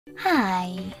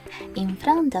Hi! In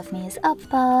front of me is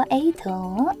OPPO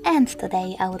A2 and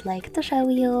today I would like to show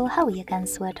you how you can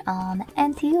switch on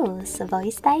and use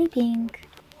voice typing.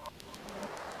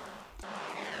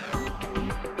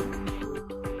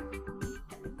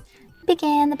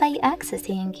 Begin by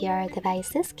accessing your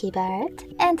device's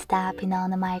keyboard and tapping on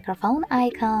the microphone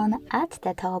icon at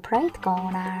the top right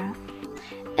corner.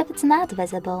 If it's not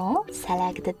visible,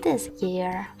 select this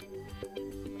gear.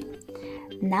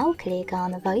 Now click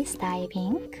on Voice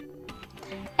Typing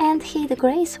and hit the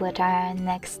gray switcher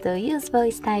next to Use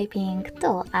Voice Typing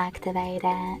to activate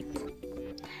it.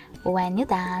 When you're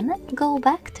done, go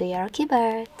back to your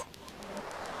keyboard.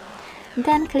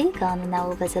 Then click on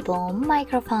No Visible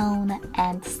Microphone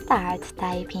and start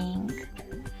typing.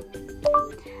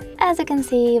 As you can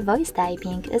see, voice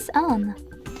typing is on.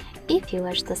 If you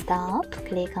wish to stop,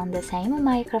 click on the same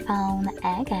microphone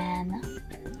again.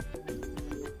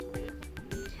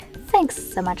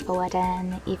 Thanks so much for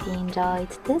watching. If you enjoyed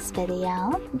this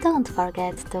video, don't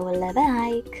forget to leave a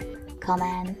like,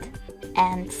 comment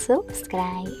and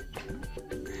subscribe.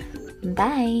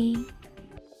 Bye!